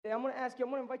I'm going to ask you,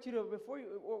 I'm going to invite you to, before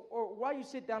you, or while you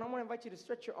sit down, I'm going to invite you to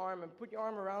stretch your arm and put your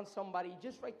arm around somebody,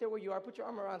 just right there where you are. Put your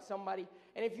arm around somebody.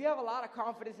 And if you have a lot of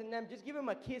confidence in them, just give them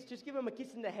a kiss. Just give them a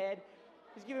kiss in the head.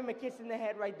 Just give him a kiss in the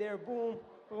head right there. Boom,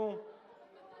 boom.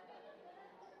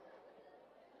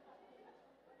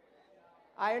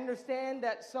 I understand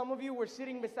that some of you were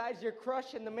sitting beside your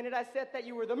crush, and the minute I said that,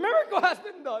 you were, the miracle has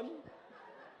been done.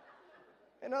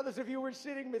 And others of you were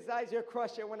sitting beside your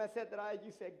crush, and when I said that,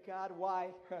 you said, God, why?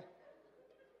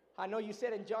 I know you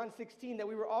said in John 16 that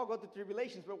we were all going through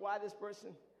tribulations, but why this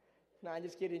person? No, I'm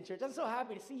just kidding, church. I'm so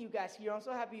happy to see you guys here. I'm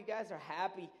so happy you guys are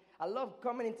happy. I love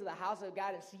coming into the house of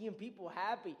God and seeing people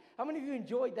happy. How many of you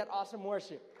enjoyed that awesome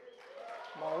worship?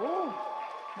 Maroon,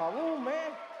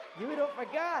 man. Give it up for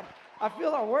God. I feel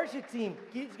our worship team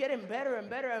keeps getting better and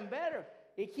better and better.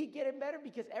 They keep getting better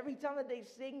because every time that they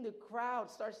sing, the crowd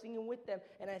starts singing with them.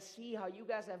 And I see how you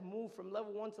guys have moved from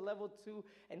level 1 to level 2.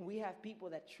 And we have people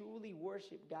that truly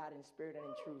worship God in spirit and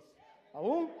in truth.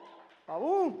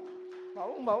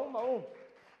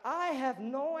 I have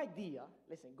no idea.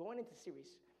 Listen, going into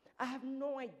series, I have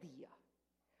no idea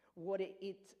what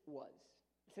it was.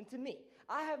 Listen to me.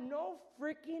 I have no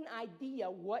freaking idea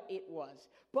what it was.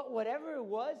 But whatever it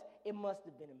was, it must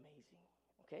have been amazing.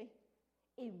 Okay?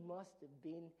 It must have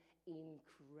been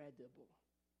incredible.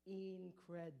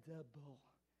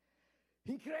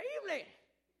 Increíble.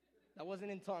 That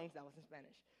wasn't in tongues. That was in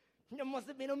Spanish. It must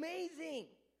have been amazing.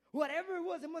 Whatever it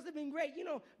was, it must have been great. You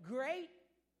know, great.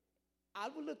 I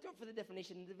would look up for the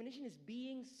definition. The definition is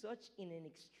being such in an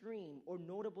extreme or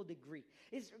notable degree.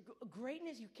 It's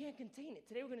greatness, you can't contain it.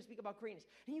 Today we're going to speak about greatness.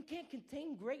 And you can't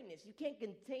contain greatness. You can't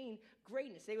contain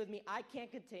greatness. Say with me, I can't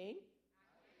contain.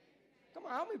 Come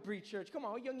on, help me preach, church. Come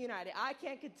on, Young United. I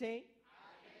can't contain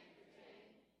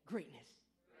greatness.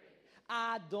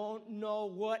 I don't know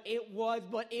what it was,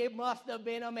 but it must have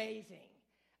been amazing.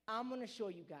 I'm going to show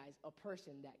you guys a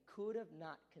person that could have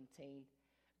not contained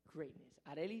greatness.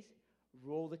 Arelis,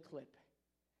 roll the clip.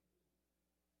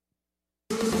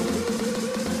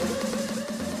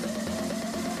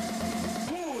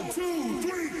 One, two,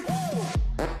 three.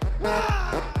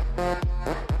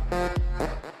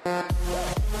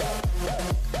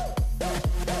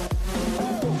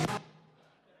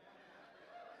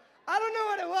 I don't know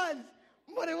what it was,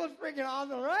 but it was freaking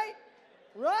awesome, right?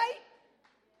 Right?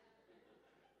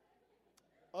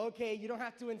 Okay, you don't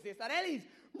have to insist. Arelis,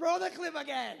 roll the clip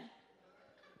again.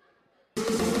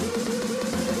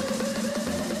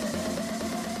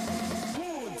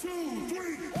 One, two,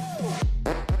 three.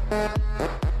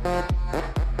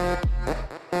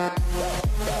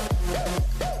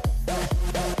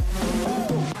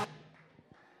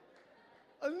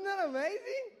 Isn't that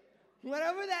amazing?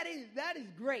 Whatever that is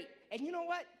great. And you know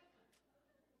what?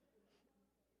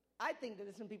 I think that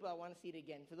there's some people that want to see it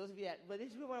again. For those of you that, but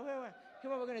this is what we're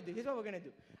going to do. Here's what we're going to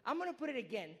do. I'm going to put it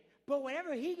again. But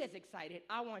whenever he gets excited,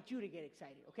 I want you to get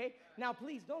excited, okay? Now,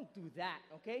 please don't do that,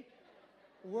 okay?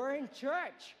 We're in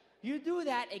church. You do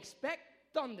that, expect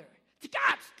thunder.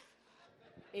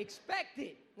 Expect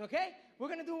it, okay? We're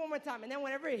going to do it one more time. And then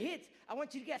whenever it hits, I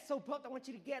want you to get so pumped. I want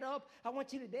you to get up. I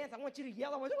want you to dance. I want you to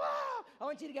yell. I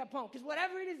want you to get pumped. Because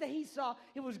whatever it is that he saw,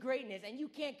 it was greatness. And you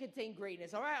can't contain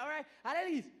greatness, all right? All right? At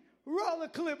least roll the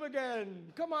clip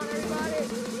again. Come on, everybody.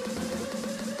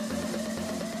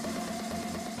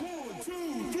 1,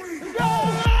 2, 3, go!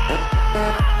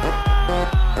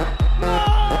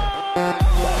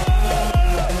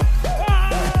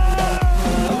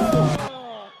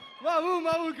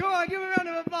 Mabu, come on, give a round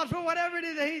of applause for whatever it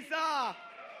is that he saw.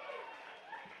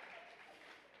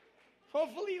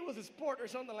 Hopefully it was a sport or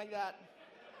something like that.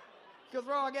 Because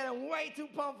we're all getting way too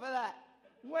pumped for that.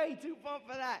 Way too pumped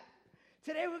for that.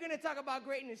 Today we're going to talk about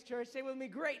greatness, church. Say with me,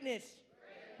 greatness.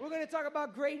 We're going to talk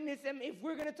about greatness, and if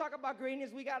we're going to talk about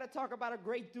greatness, we got to talk about a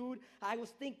great dude. I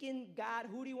was thinking, God,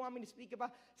 who do you want me to speak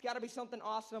about? It's got to be something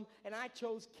awesome, and I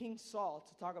chose King Saul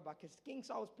to talk about, because King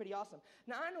Saul was pretty awesome.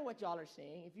 Now, I know what y'all are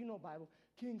saying. If you know Bible,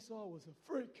 King Saul was a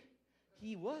freak.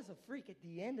 He was a freak at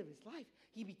the end of his life.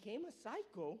 He became a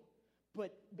psycho,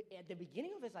 but at the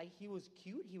beginning of his life, he was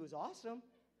cute. He was awesome.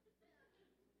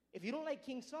 If you don't like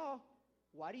King Saul,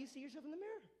 why do you see yourself in the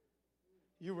mirror?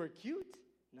 You were cute.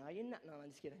 No, you're not. No, I'm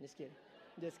just kidding.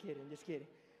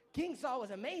 King Saul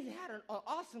was amazing. He had an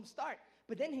awesome start.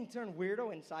 But then he turned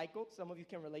weirdo and psycho. Some of you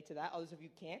can relate to that. Others of you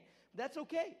can't. That's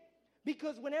okay.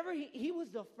 Because whenever he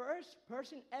was the first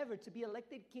person ever to be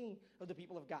elected king of the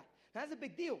people of God. That's a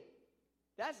big deal.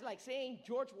 That's like saying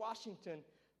George Washington,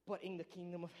 but in the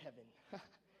kingdom of heaven.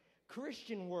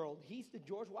 Christian world. He's the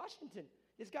George Washington.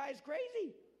 This guy is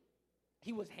crazy.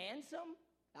 He was handsome.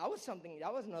 That was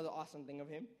another awesome thing of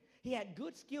him. He had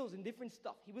good skills in different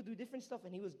stuff. He would do different stuff,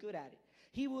 and he was good at it.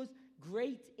 He was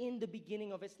great in the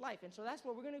beginning of his life. And so that's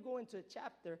where we're going to go into a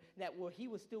chapter where he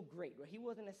was still great, where he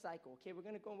wasn't a psycho. Okay, we're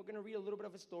going to read a little bit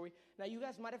of a story. Now, you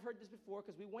guys might have heard this before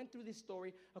because we went through this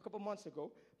story a couple months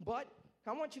ago. But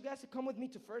I want you guys to come with me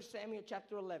to 1 Samuel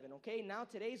chapter 11, okay? Now,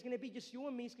 today is going to be just you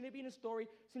and me. It's going to be in a story.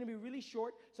 It's going to be really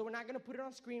short, so we're not going to put it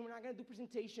on screen. We're not going to do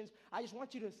presentations. I just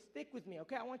want you to stick with me,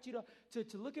 okay? I want you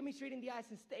to look at me straight in the eyes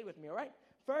and stay with me, all right?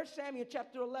 1 Samuel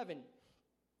chapter 11.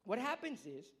 What happens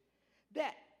is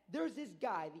that there's this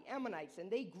guy, the Ammonites,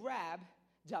 and they grab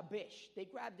Jabesh. They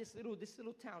grab this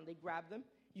little town. They grab them.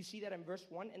 You see that in verse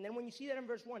 1. And then when you see that in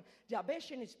verse 1,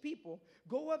 Jabesh and his people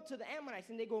go up to the Ammonites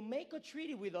and they go, make a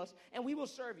treaty with us and we will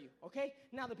serve you, okay?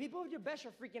 Now, the people of Jabesh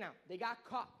are freaking out. They got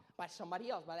caught by somebody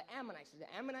else, by the Ammonites.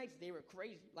 The Ammonites, they were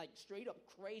crazy, like straight up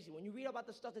crazy. When you read about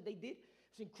the stuff that they did,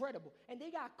 it's incredible. And they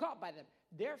got caught by them.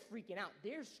 They're freaking out.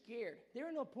 They're scared. They're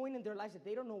in a point in their lives that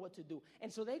they don't know what to do.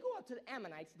 And so they go up to the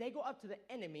Ammonites. They go up to the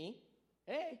enemy.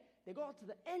 They go up to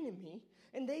the enemy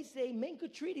and they say, make a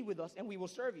treaty with us and we will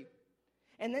serve you.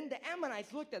 And then the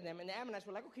Ammonites looked at them, and the Ammonites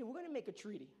were like, okay, we're going to make a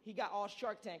treaty. He got all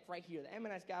Shark Tank right here. The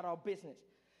Ammonites got all business.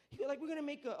 He was like, we're going to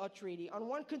make a treaty on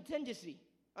one contingency,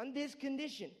 on this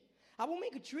condition. I will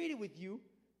make a treaty with you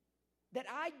that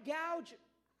I gouge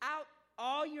out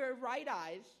all your right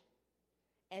eyes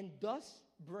and thus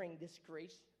bring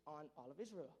disgrace on all of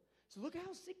Israel. So look at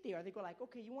how sick they are. They go like,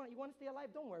 okay, you want to stay alive?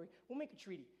 Don't worry. We'll make a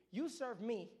treaty. You serve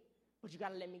me, but you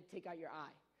got to let me take out your eye.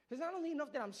 It's not only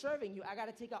enough that I'm serving you, I got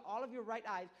to take out all of your right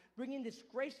eyes, bringing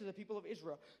disgrace to the people of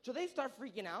Israel. So they start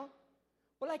freaking out.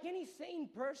 But like any sane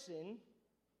person,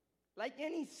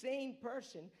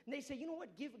 they say, you know what,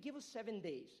 give us 7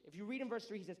 days. If you read in verse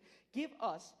 3, he says, give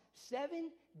us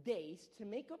 7 days to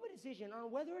make up a decision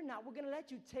on whether or not we're going to let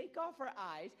you take off our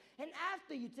eyes. And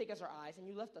after you take us our eyes and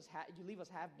you leave us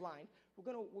half blind, we're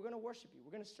going to worship you.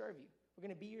 We're going to serve you. We're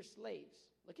going to be your slaves.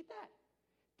 Look at that.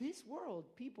 This world,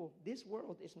 people, this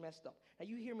world is messed up. Now,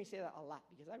 you hear me say that a lot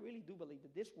because I really do believe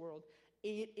that this world,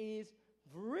 it is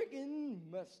friggin'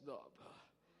 messed up.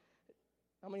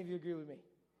 How many of you agree with me?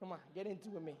 Come on, get into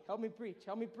it with me. Help me preach,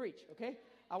 okay?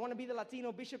 I want to be the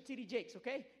Latino Bishop T.D. Jakes,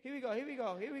 okay? Here we go.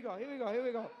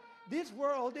 This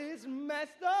world is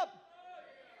messed up.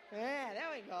 Yeah,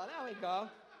 there we go.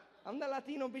 I'm the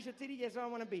Latino Bishop T.D. Jakes, so I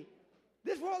want to be.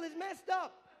 This world is messed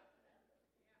up.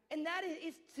 And that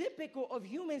is typical of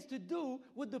humans to do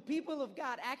what the people of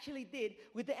God actually did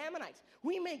with the Ammonites.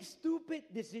 We make stupid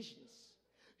decisions.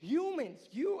 Humans,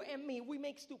 you and me, we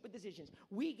make stupid decisions.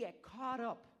 We get caught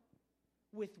up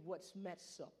with what's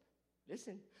messed up.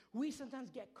 Listen, we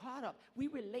sometimes get caught up. We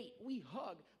relate, we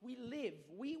hug, we live.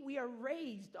 We are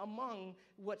raised among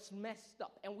what's messed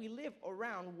up. And we live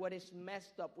around what is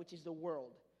messed up, which is the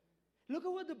world. Look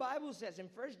at what the Bible says in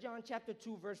 1 John chapter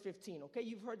 2, verse 15. Okay,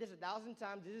 you've heard this 1,000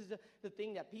 times. This is the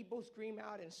thing that people scream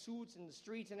out in suits in the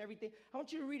streets and everything. I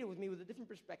want you to read it with me with a different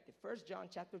perspective. 1 John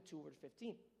chapter 2, verse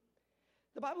 15.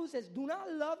 The Bible says, do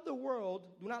not love the world.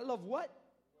 Do not love what?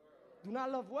 Do not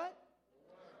love what?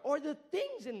 Or the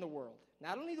things in the world.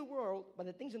 Not only the world, but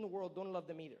the things in the world, don't love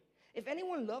them either. If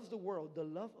anyone loves the world, the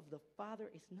love of the Father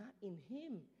is not in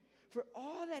him. For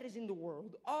all that is in the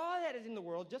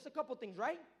world, just a couple things,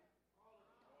 right?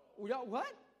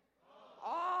 What?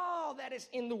 All that is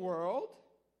in the world,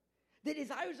 the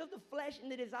desires of the flesh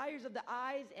and the desires of the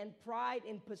eyes and pride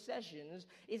in possessions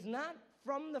is not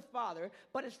from the Father,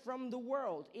 but it's from the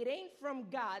world. It ain't from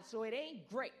God, so it ain't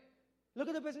great. Look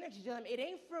at the person next to you. Tell them, it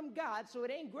ain't from God, so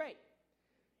it ain't great.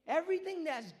 Everything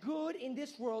that's good in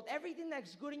this world, everything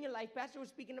that's good in your life, Pastor was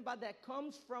speaking about, that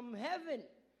comes from heaven.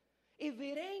 If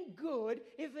it ain't good,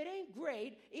 if it ain't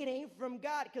great, it ain't from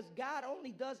God, because God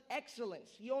only does excellence.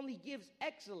 He only gives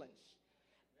excellence.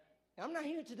 And I'm not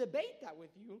here to debate that with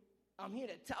you. I'm here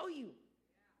to tell you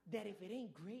that if it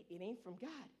ain't great, it ain't from God.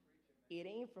 It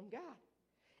ain't from God.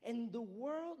 And the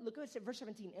world, look at it, verse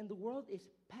 17, and the world is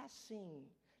passing.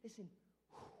 Listen,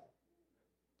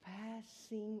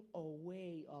 passing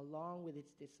away along with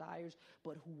its desires,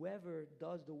 but whoever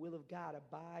does the will of God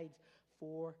abides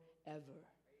forever.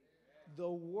 The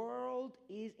world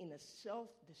is in a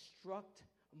self-destruct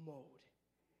mode.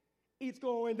 It's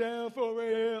going down for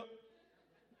real.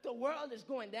 The world is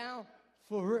going down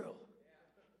for real.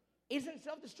 It's in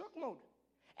self-destruct mode.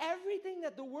 Everything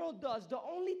that the world does, the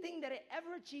only thing that it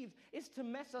ever achieves is to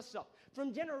mess us up.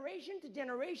 From generation to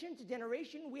generation to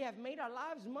generation, we have made our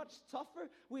lives much tougher.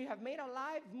 We have made our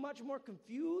lives much more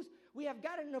confused. We have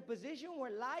gotten in a position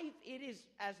where life, it is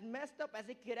as messed up as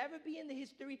it could ever be in the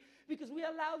history, because we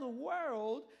allow the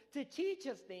world to teach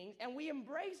us things and we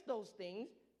embrace those things,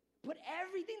 But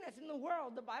everything that's in the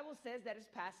world, the Bible says that is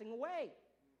passing away.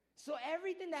 So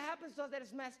everything that happens to us that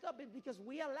is messed up is because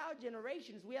we allowed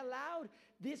generations, we allowed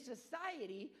this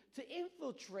society to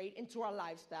infiltrate into our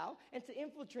lifestyle and to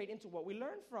infiltrate into what we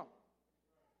learn from.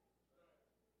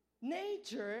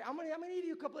 Nature, I'm gonna give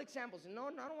you a couple examples. No,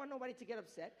 I don't want nobody to get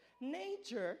upset.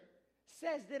 Nature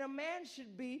says that a man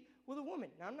should be with a woman.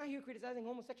 Now, I'm not here criticizing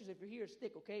homosexuals. If you're here,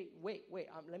 stick, okay? Wait,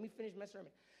 let me finish my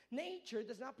sermon. Nature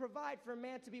does not provide for a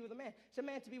man to be with a man. It's a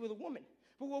man to be with a woman.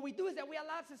 But what we do is that we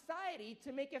allow society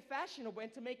to make it fashionable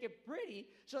and to make it pretty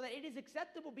so that it is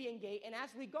acceptable being gay, and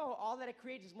as we go, all that it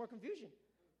creates is more confusion.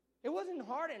 It wasn't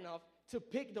hard enough to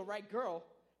pick the right girl.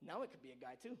 Now it could be a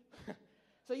guy, too.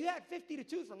 So you had 50 to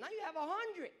choose from. Now you have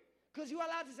 100 because you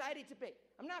allowed society to pick.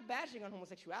 I'm not bashing on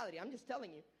homosexuality. I'm just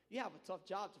telling you, you have a tough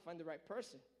job to find the right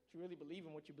person. If you really believe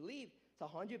in what you believe, it's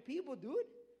 100 people, dude.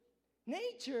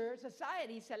 Nature,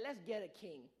 society said, let's get a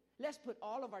king. Let's put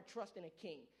all of our trust in a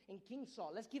king, in King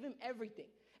Saul. Let's give him everything.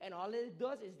 And all it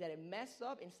does is that it messes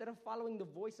up. Instead of following the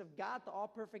voice of God, the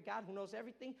all-perfect God who knows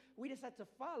everything, we decide to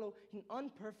follow an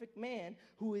unperfect man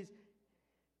who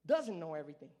doesn't know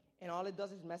everything. And all it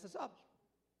does is mess us up.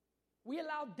 We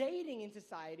allow dating in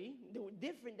society,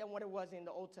 different than what it was in the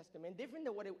Old Testament, different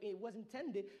than what it was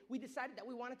intended. We decided that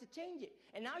we wanted to change it.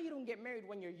 And now you don't get married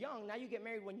when you're young. Now you get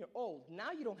married when you're old.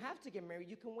 Now you don't have to get married.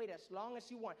 You can wait as long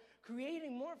as you want.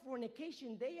 Creating more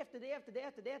fornication day after day after day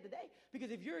after day after day.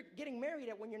 Because if you're getting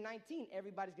married when you're 19,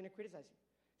 everybody's going to criticize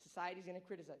you. Society's going to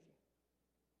criticize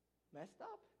you. Messed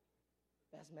up.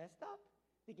 That's messed up.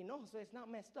 Thinking, no, so it's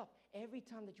not messed up. Every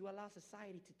time that you allow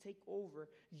society to take over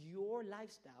your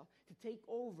lifestyle, to take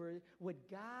over what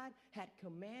God had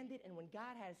commanded and when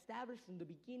God had established from the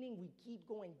beginning, we keep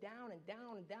going down and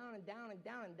down and down and down and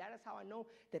down. And that is how I know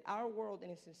that our world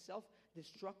is in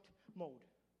self-destruct mode.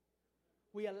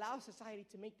 We allow society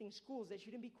to make things cool that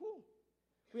shouldn't be cool.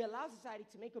 We allow society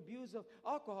to make abuse of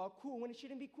alcohol cool when it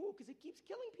shouldn't be cool because it keeps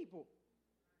killing people.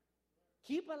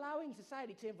 Keep allowing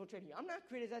society to infiltrate you. I'm not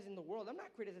criticizing the world. I'm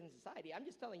not criticizing society. I'm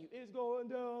just telling you, it's going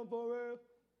down for real.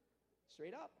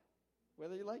 Straight up.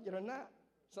 Whether you like it or not.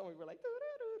 Some of you were like,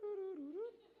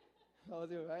 that was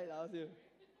you, right? That was you.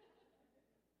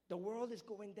 The world is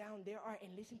going down.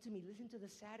 And listen to me, listen to the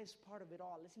saddest part of it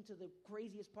all. Listen to the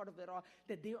craziest part of it all,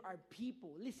 that there are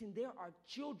people, listen, there are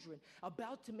children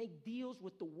about to make deals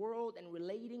with the world and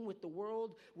relating with the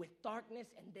world with darkness,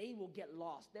 and they will get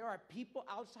lost. There are people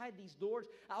outside these doors,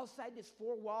 outside these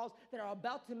four walls, that are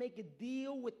about to make a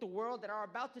deal with the world, that are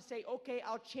about to say, okay,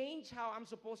 I'll change how I'm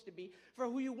supposed to be for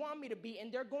who you want me to be,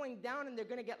 and they're going down and they're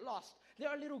going to get lost. There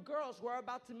are little girls who are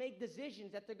about to make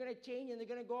decisions that they're going to change and they're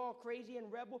going to go all crazy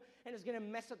and rebel, and it's going to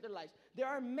mess up their lives. There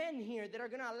are men here that are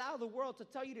going to allow the world to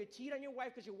tell you to cheat on your wife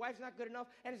because your wife's not good enough,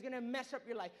 and it's going to mess up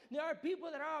your life. There are people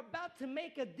that are about to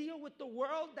make a deal with the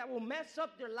world that will mess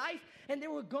up their life, and they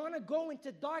were going to go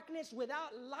into darkness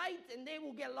without light, and they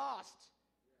will get lost.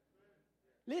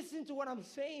 Listen to what I'm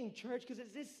saying, church, because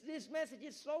this message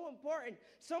is so important.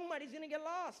 Somebody's going to get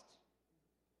lost.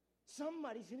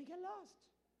 Somebody's going to get lost.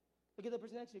 Look at the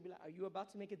person next to you and be like, are you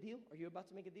about to make a deal? Are you about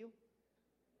to make a deal?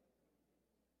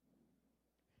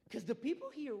 Because the people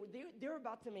here, they're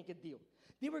about to make a deal.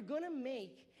 They were going to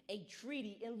make a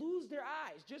treaty and lose their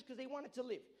eyes just because they wanted to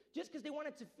live, just because they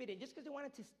wanted to fit in, just because they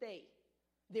wanted to stay.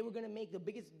 They were going to make the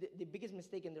biggest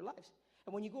mistake in their lives.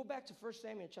 And when you go back to 1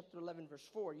 Samuel chapter 11, verse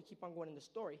 4, you keep on going in the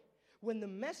story. When the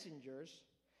messengers,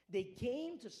 they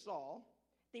came to Saul,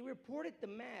 they reported the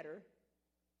matter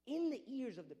in the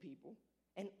ears of the people,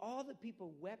 and all the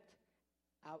people wept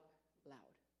out loud.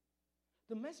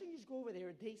 The messengers go over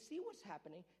there. They see what's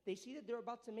happening. They see that they're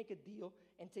about to make a deal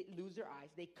and lose their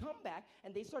eyes. They come back,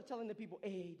 and they start telling the people,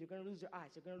 hey, they're going to lose their eyes.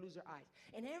 They're going to lose their eyes.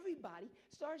 And everybody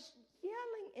starts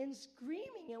yelling and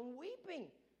screaming and weeping,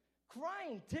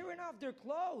 crying, tearing off their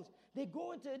clothes. They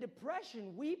go into a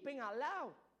depression, weeping out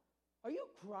loud. Are you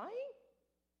crying?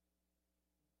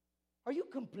 Are you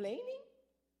complaining?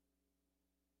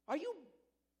 Are you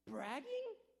bragging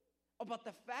about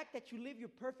the fact that you live your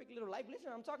perfect little life?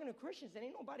 Listen, I'm talking to Christians, and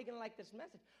ain't nobody gonna like this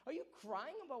message. Are you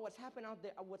crying about what's happening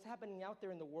out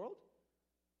there in the world?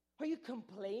 Are you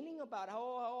complaining about how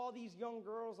all these young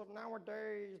girls of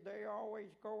nowadays, they always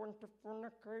go into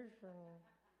fornication?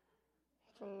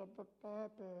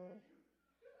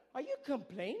 Are you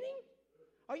complaining?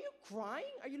 Are you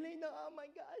crying? Are you laying down, oh my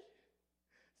gosh,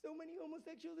 so many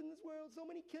homosexuals in this world, so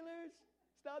many killers.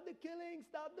 Stop the killing,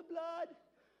 stop the blood.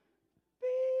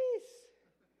 Peace.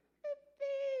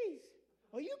 Peace.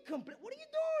 Are you what are you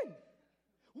doing?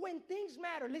 When things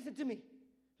matter, listen to me.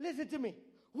 Listen to me.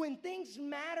 When things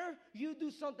matter, you do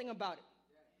something about it.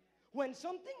 When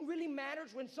something really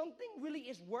matters, when something really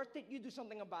is worth it, you do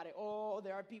something about it. Oh,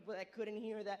 there are people that couldn't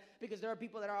hear that because there are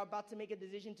people that are about to make a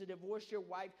decision to divorce your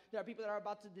wife. There are people that are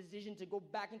about to decision to go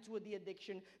back into the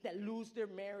addiction, that lose their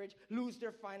marriage, lose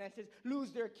their finances,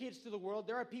 lose their kids to the world.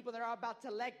 There are people that are about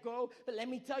to let go. But let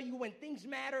me tell you, when things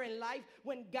matter in life,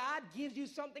 when God gives you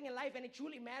something in life and it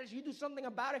truly matters, you do something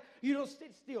about it. You don't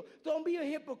sit still. Don't be a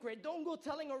hypocrite. Don't go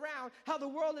telling around how the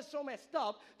world is so messed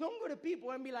up. Don't go to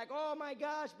people and be like, oh my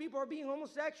gosh, people are being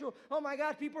homosexual. Oh my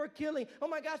gosh, people are killing. Oh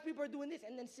my gosh, people are doing this.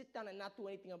 And then sit down and not do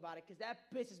anything about it, because that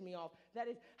pisses me off. That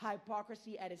is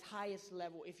hypocrisy at its highest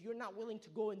level. If you're not willing to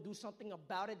go and do something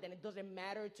about it, then it doesn't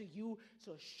matter to you.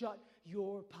 So shut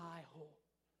your pie hole.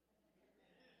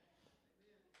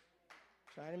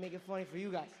 Trying to make it funny for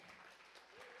you guys.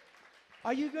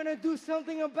 Are you going to do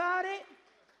something about it?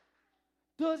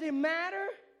 Does it matter?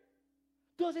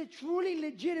 Does it truly,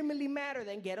 legitimately matter?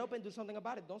 Then get up and do something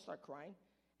about it. Don't start crying.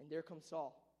 And there comes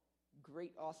Saul,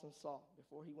 great, awesome Saul,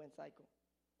 before he went psycho.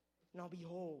 Now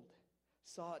behold,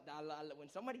 Saul.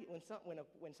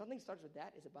 When something starts with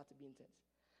that, it's about to be intense.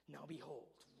 Now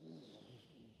behold,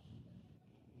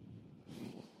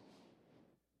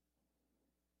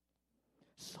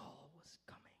 Saul was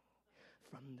coming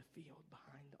from the field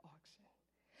behind the oxen,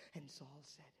 and Saul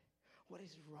said, "What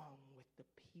is wrong with the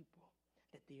people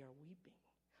that they are weeping?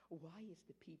 Why is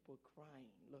the people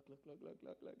crying? Look.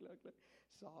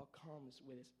 Saul comes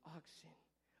with his oxen,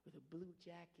 with a blue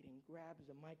jacket, and grabs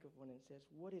the microphone and says,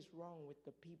 what is wrong with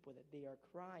the people that they are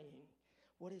crying?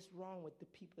 What is wrong with the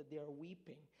people that they are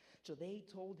weeping? So they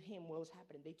told him what was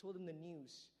happening. They told him the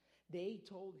news. They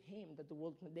told him that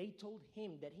they told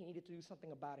him that he needed to do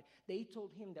something about it. They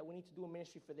told him that we need to do a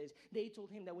ministry for this. They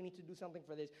told him that we need to do something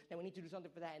for this, that we need to do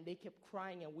something for that. And they kept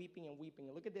crying and weeping and weeping.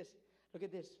 And look at this.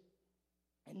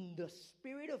 And the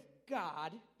Spirit of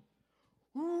God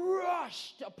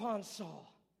rushed upon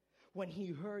Saul when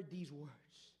he heard these words.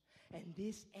 And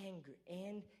his anger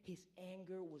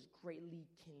was greatly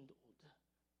kindled.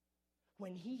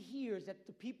 When he hears that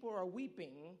the people are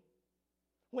weeping,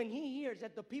 when he hears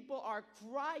that the people are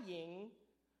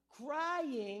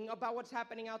crying about what's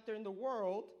happening out there in the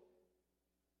world,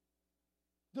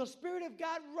 the Spirit of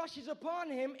God rushes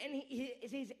upon him, and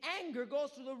his anger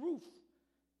goes through the roof.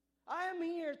 I am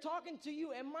here talking to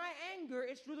you, and my anger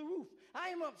is through the roof. I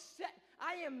am upset.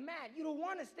 I am mad. You don't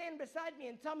want to stand beside me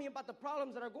and tell me about the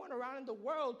problems that are going around in the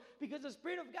world, because the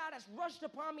Spirit of God has rushed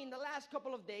upon me in the last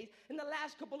couple of days, in the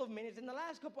last couple of minutes, in the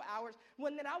last couple of hours,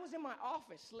 when I was in my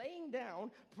office laying down,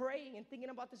 praying and thinking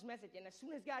about this message. And as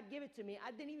soon as God gave it to me,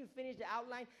 I didn't even finish the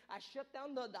outline. I shut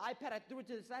down the iPad, I threw it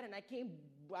to the side, and I came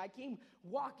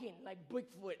walking like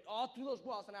Bigfoot all through those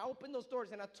walls. And I opened those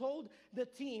doors, and I told the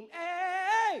team,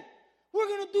 hey, we're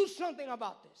going to do something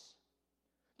about this.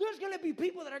 There's going to be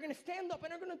people that are going to stand up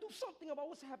and are going to do something about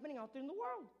what's happening out there in the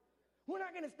world. We're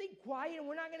not going to stay quiet, and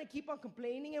we're not going to keep on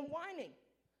complaining and whining.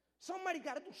 Somebody's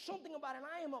got to do something about it, and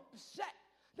I am upset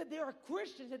that there are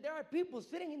Christians, that there are people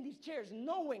sitting in these chairs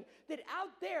knowing that out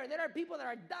there are people that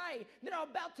are dying, that are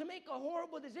about to make a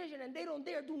horrible decision, and they don't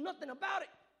dare do nothing about it.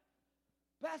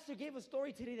 Pastor gave a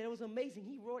story today that was amazing.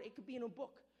 He wrote, it could be in a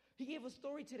book. He gave a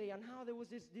story today on how there was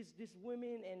this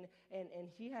woman, and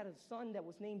she had a son that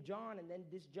was named John, and then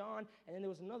this John, and then there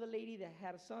was another lady that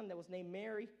had a son that was named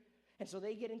Mary. And so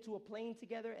they get into a plane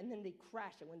together, and then they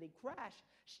crash. And when they crash,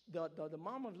 the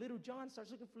mom of little John starts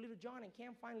looking for little John and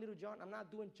can't find little John. I'm not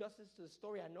doing justice to the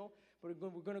story, I know, but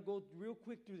we're going to go real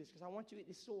quick through this because I want you,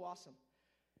 it's so awesome.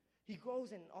 He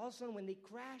goes, and all of a sudden when they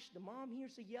crash, the mom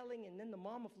hears the yelling, and then the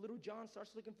mom of little John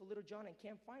starts looking for little John and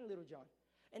can't find little John.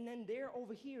 And then there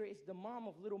over here is the mom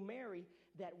of little Mary,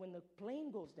 that when the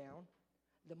plane goes down,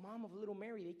 the mom of little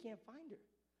Mary, they can't find her.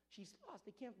 She's lost.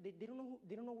 They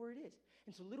don't know where it is.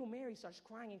 And so little Mary starts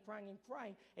crying and crying and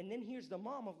crying. And then here's the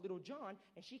mom of little John,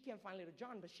 and she can't find little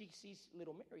John, but she sees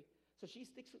little Mary. So she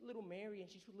sticks with little Mary, and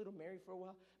she's with little Mary for a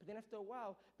while. But then after a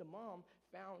while, the mom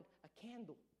found a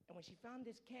candle. And when she found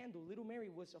this candle, little Mary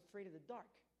was afraid of the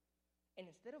dark. And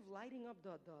instead of lighting up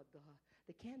the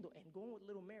candle and going with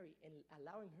little Mary and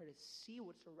allowing her to see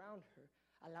what's around her,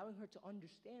 allowing her to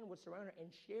understand what's around her,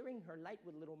 and sharing her light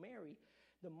with little Mary,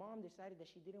 the mom decided that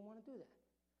she didn't want to do that.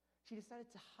 She decided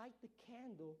to hide the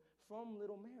candle from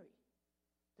little Mary.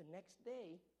 The next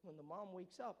day, when the mom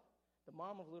wakes up, the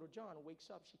mom of little John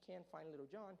wakes up. She can't find little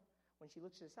John. When she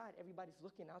looks to the side, everybody's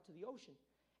looking out to the ocean.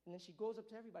 And then she goes up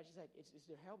to everybody. She's like, is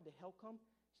there help? Did help come?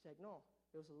 She's like, no.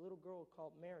 There was a little girl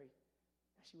called Mary.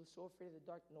 She was so afraid of the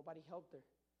dark, nobody helped her.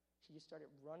 She just started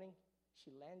running.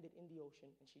 She landed in the ocean,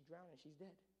 and she drowned, and she's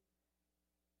dead.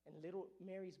 And little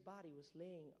Mary's body was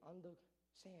laying on the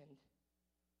sand.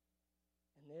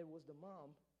 And there was the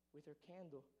mom with her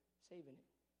candle, saving it,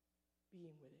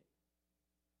 being with it.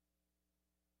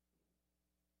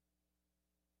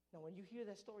 Now, when you hear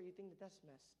that story, you think that that's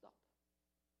messed up.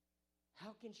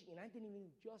 How can she? And I didn't even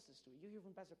do justice to it. You hear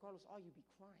from Pastor Carlos, oh, you'd be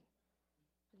crying.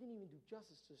 I didn't even do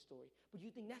justice to the story. But you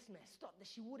think that's messed up, that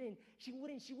she wouldn't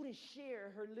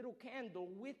share her little candle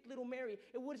with little Mary.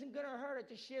 It wasn't going to hurt her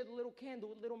to share the little candle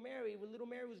with little Mary when little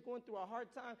Mary was going through a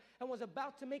hard time and was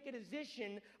about to make a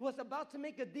decision, was about to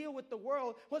make a deal with the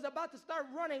world, was about to start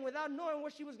running without knowing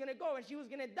where she was going to go, and she was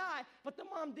going to die. But the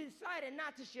mom decided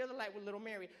not to share the light with little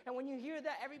Mary. And when you hear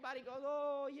that, everybody goes,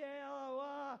 oh,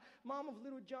 yeah, mom of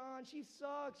little John, she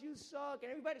sucks, you suck.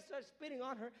 And everybody starts spitting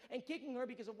on her and kicking her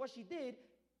because of what she did.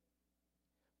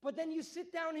 But then you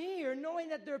sit down here knowing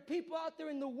that there are people out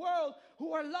there in the world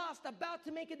who are lost, about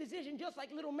to make a decision just like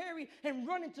little Mary and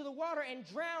run into the water and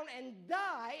drown and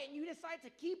die, and you decide to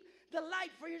keep the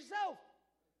light for yourself.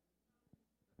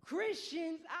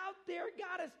 Christians out there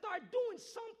got to start doing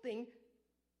something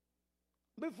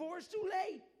before it's too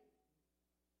late.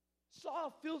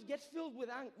 Saul gets filled with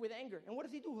anger. And what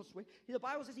does he do, Josue? The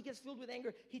Bible says he gets filled with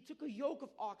anger. He took a yoke of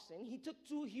oxen. He took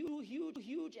two huge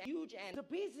ants to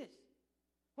pieces.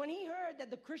 When he heard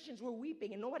that the Christians were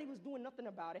weeping and nobody was doing nothing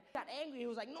about it, he got angry. He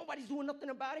was like, nobody's doing nothing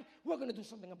about it. We're going to do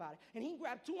something about it. And he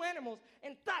grabbed two animals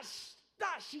and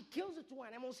he kills the two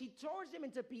animals. He tears them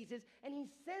into pieces and he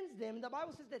sends them. The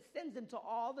Bible says that sends them to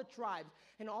all the tribes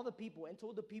and all the people and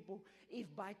told the people,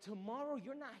 if by tomorrow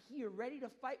you're not here ready to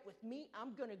fight with me,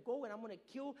 I'm going to go and I'm going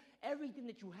to kill everything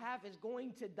that you have is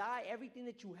going to die. Everything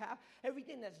that you have,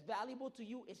 everything that's valuable to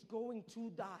you is going to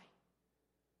die.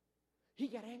 He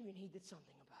got angry and he did something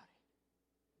about it.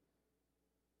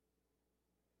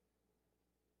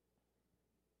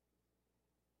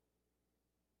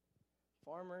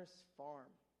 Farmers farm.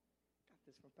 Got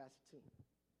this from Pastor Toon.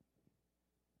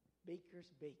 Bakers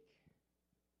bake.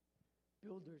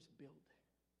 Builders build.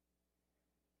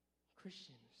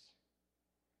 Christians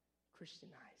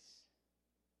Christianize.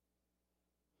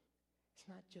 It's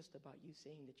not just about you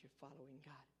saying that you're following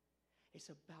God. It's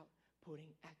about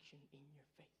putting action in your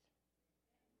faith.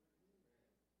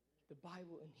 The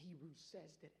Bible in Hebrews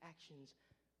says that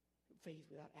faith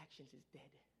without actions is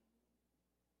dead.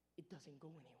 It doesn't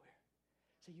go anywhere.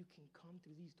 So you can come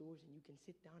through these doors and you can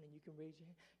sit down and you can raise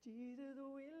your hand. Jesus,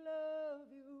 we love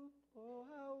you. Oh,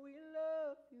 how we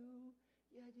love you.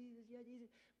 Yeah, Jesus, yeah,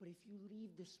 Jesus. But if you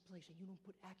leave this place and you don't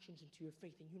put actions into your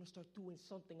faith and you don't start doing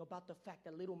something about the fact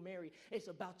that little Mary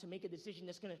is about to make a decision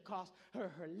that's going to cost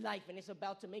her life and it's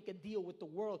about to make a deal with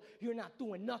the world, you're not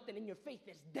doing nothing and your faith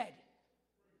is dead.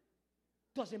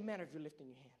 Doesn't matter if you're lifting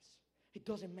your hands. It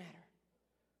doesn't matter.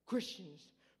 Christians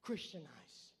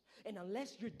Christianize. And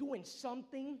unless you're doing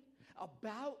something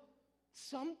about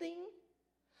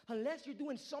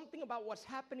what's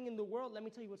happening in the world, let me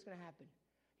tell you what's going to happen.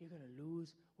 You're going to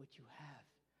lose what you have.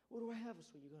 What do I have?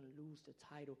 So you're going to lose the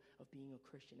title of being a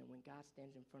Christian. And when God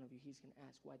stands in front of you, he's going to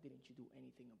ask, why didn't you do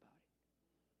anything about it?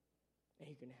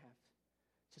 And you're going to have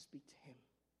to speak to him.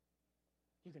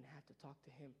 You're going to have to talk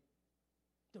to him.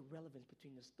 The relevance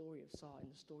between the story of Saul and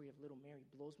the story of little Mary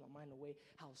blows my mind away.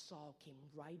 How Saul came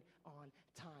right on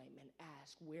time and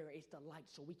asked, where is the light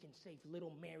so we can save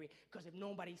little Mary? Because if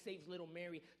nobody saves little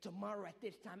Mary, tomorrow at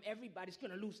this time, everybody's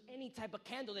going to lose any type of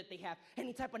candle that they have,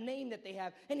 any type of name that they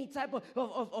have, any type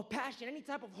of passion, any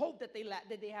type of hope that they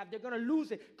have. They're going to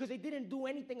lose it because they didn't do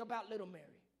anything about little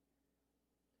Mary.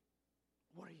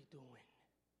 What are you doing?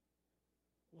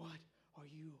 What are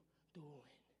you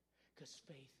doing? Because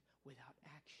faith without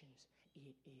actions, it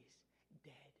is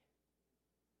dead.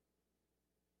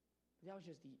 That was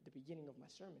just the beginning of my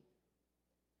sermon.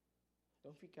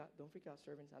 Don't freak out,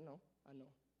 servants. I know.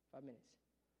 5 minutes.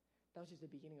 That was just the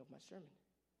beginning of my sermon.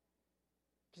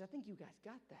 Because I think you guys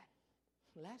got that.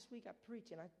 Last week I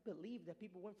preached, and I believe that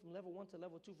people went from level 1 to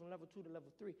level 2, from level 2 to level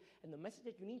 3. And the message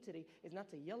that you need today is not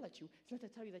to yell at you. It's not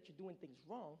to tell you that you're doing things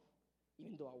wrong,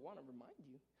 even though I want to remind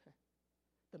you.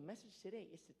 The message today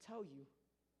is to tell you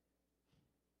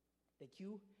that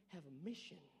you have a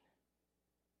mission,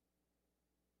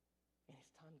 and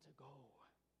it's time to go.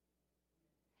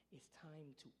 It's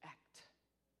time to act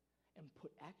and put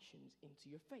actions into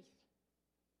your faith.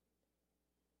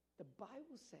 The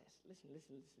Bible says, listen.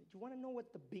 Do you want to know what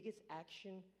the biggest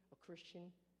action of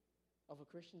a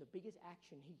Christian, the biggest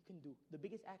action he can do, the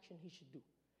biggest action he should do,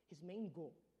 his main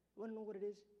goal? You want to know what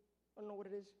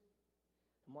it is?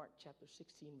 Mark chapter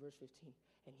 16, verse 15.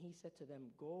 And he said to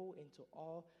them, go into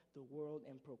all the world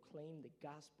and proclaim the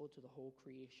gospel to the whole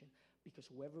creation, because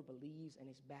whoever believes and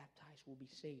is baptized will be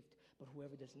saved, but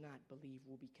whoever does not believe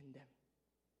will be condemned.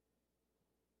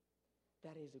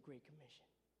 That is a great commission.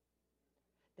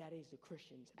 That is the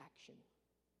Christian's action.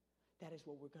 That is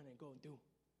what we're going to go do.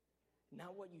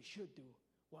 Not what you should do,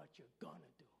 what you're going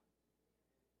to do.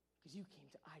 Because you came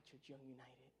to iChurch Young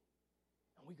United,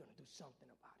 and we're going to do something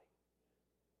about it.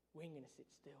 We ain't going to sit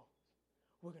still.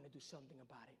 We're going to do something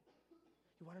about it.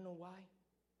 You want to know why?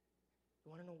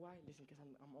 You want to know why? Listen, because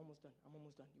I'm almost done. I'm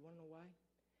almost done. You want to know why?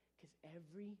 Because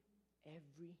every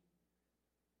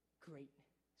great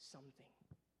something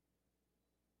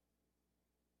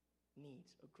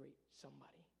needs a great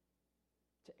somebody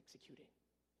to execute it.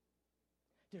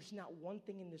 There's not one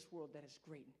thing in this world that is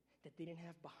great that they didn't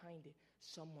have behind it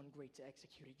someone great to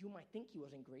execute it. You might think he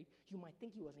wasn't great. You might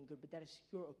think he wasn't good, but that is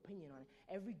your opinion on it.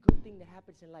 Every good thing that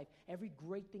happens in life, every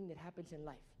great thing that happens in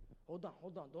life. Hold on.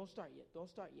 Don't start yet.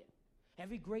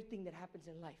 Every great thing that happens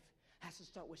in life has to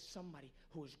start with somebody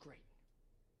who is great.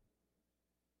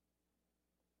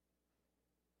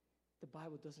 The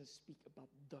Bible doesn't speak about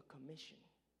the commission.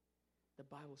 The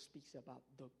Bible speaks about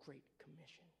the Great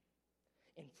Commission.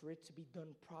 And for it to be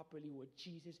done properly, what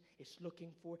Jesus is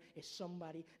looking for is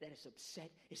somebody that is upset,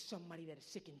 is somebody that is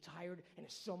sick and tired, and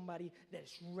is somebody that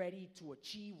is ready to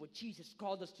achieve what Jesus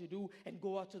called us to do and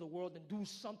go out to the world and do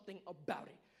something about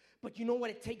it. But you know what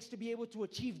it takes to be able to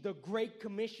achieve the Great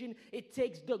Commission? It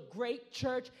takes the great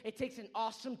church. It takes an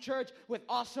awesome church with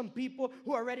awesome people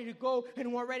who are ready to go and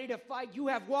who are ready to fight. You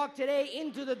have walked today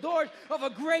into the doors of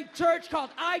a great church called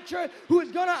iChurch who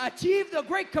is going to achieve the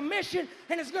Great Commission,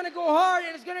 and it's going to go hard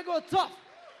and it's going to go tough.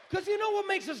 Because you know what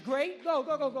makes us great? Go.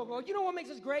 You know what makes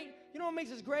us great? You know what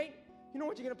makes us great? You know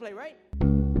what you're going to play, right?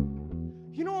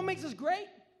 You know what makes us great?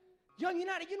 Young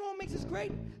United, you know what makes us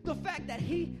great? The fact that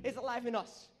he is alive in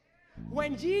us.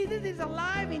 When Jesus is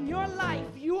alive in your life,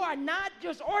 you are not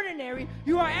just ordinary,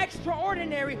 you are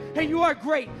extraordinary, and you are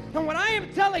great. And what I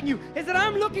am telling you is that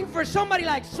I'm looking for somebody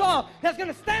like Saul that's going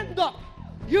to stand up.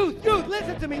 Youth,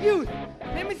 listen to me, youth.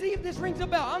 Let me see if this rings a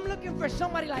bell. I'm looking for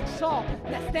somebody like Saul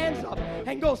that stands up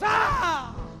and goes,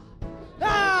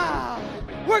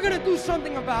 we're going to do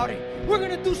something about it. We're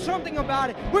going to do something about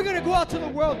it. We're going to go out to the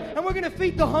world and we're going to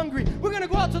feed the hungry. We're going to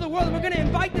go out to the world and we're going to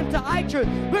invite them to iChurch.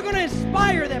 We're going to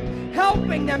inspire them,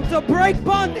 helping them to break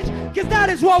bondage, because that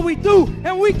is what we do,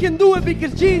 and we can do it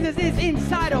because Jesus is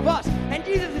inside of us and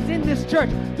Jesus is in this church.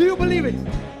 Do you believe it?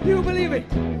 Do you believe it?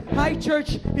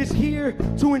 iChurch is here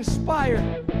to inspire,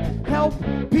 help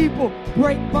people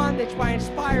break bondage by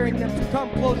inspiring them to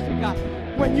come close to God.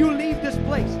 When you leave this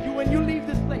place, when you leave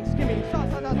this place, when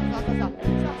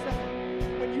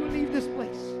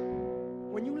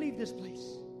you leave this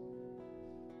place,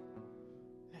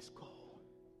 let's go.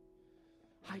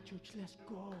 iChurch, let's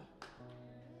go.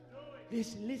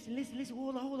 Listen,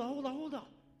 hold on.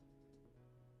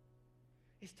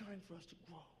 It's time for us to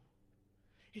grow.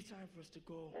 It's time for us to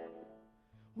go.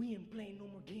 We ain't playing no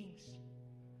more games.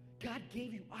 God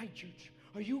gave you iChurch.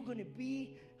 Are you gonna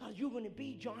be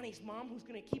Johnny's mom who's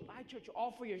gonna keep iChurch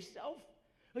all for yourself?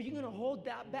 Are you gonna hold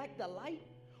that back the light?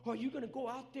 Or are you gonna go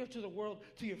out there to the world,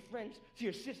 to your friends, to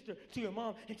your sister, to your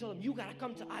mom, and tell them you gotta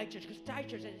come to iChurch, because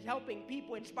iChurch is helping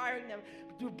people, inspiring them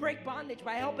to break bondage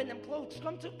by helping them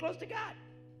come close to God?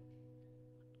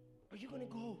 Are you gonna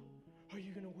go? Or are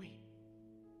you gonna wait?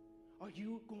 Are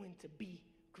you going to be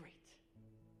great?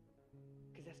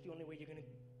 Because that's the only way you're going to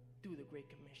do the Great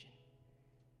Commission.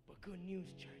 But good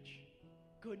news, church.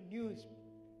 Good news.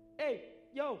 Hey,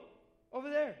 yo, over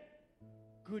there.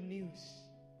 Good news.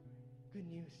 Good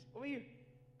news. Over here.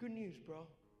 Good news, bro.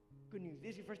 Good news.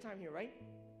 This is your first time here, right?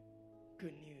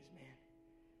 Good news, man.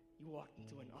 You walked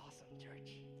into an awesome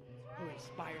church who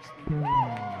inspires people.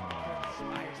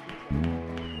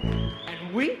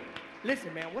 And we,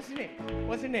 listen, man, what's his name?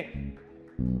 What's his name?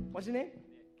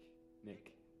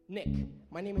 Nick.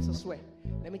 My name is Josue.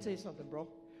 Let me tell you something, bro.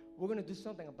 We're going to do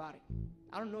something about it.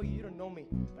 I don't know you. You don't know me.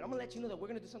 But I'm going to let you know that we're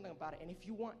going to do something about it. And if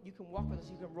you want, you can walk with us.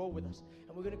 You can roll with us.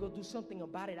 And we're going to go do something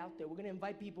about it out there. We're going to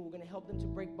invite people. We're going to help them to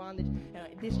break bondage.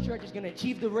 And this church is going to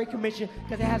achieve the Great Commission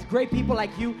because it has great people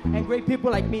like you and great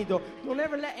people like me, though. Don't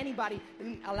ever let anybody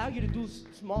allow you to do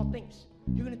small things.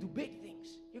 You're going to do big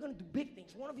things. You're going to do big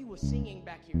things. One of you was singing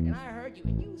back here, and I heard you.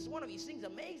 And one of you sings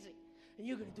amazing. And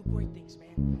you're going to do great things,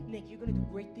 man. Nick, you're going to do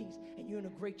great things, and you're in a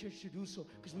great church to do so,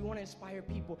 because we want to inspire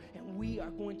people, and we are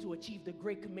going to achieve the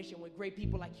Great Commission with great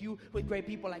people like you, with great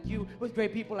people like you, with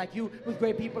great people like you, with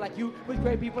great people like you, with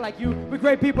great people like you, with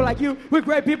great people like you, with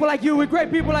great people like you, with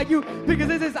great people like you, because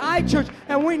this is iChurch,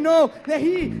 and we know that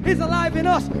he is alive in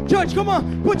us. Church, come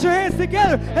on, put your hands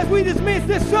together as we dismiss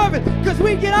this service, because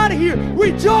we get out of here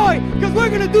with joy, because we're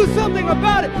going to do something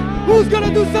about it. Who's going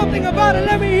to do something about it?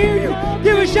 Let me hear you.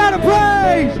 Give a shout of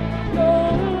praise.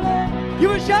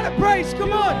 Give a shout of praise.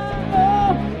 Come on.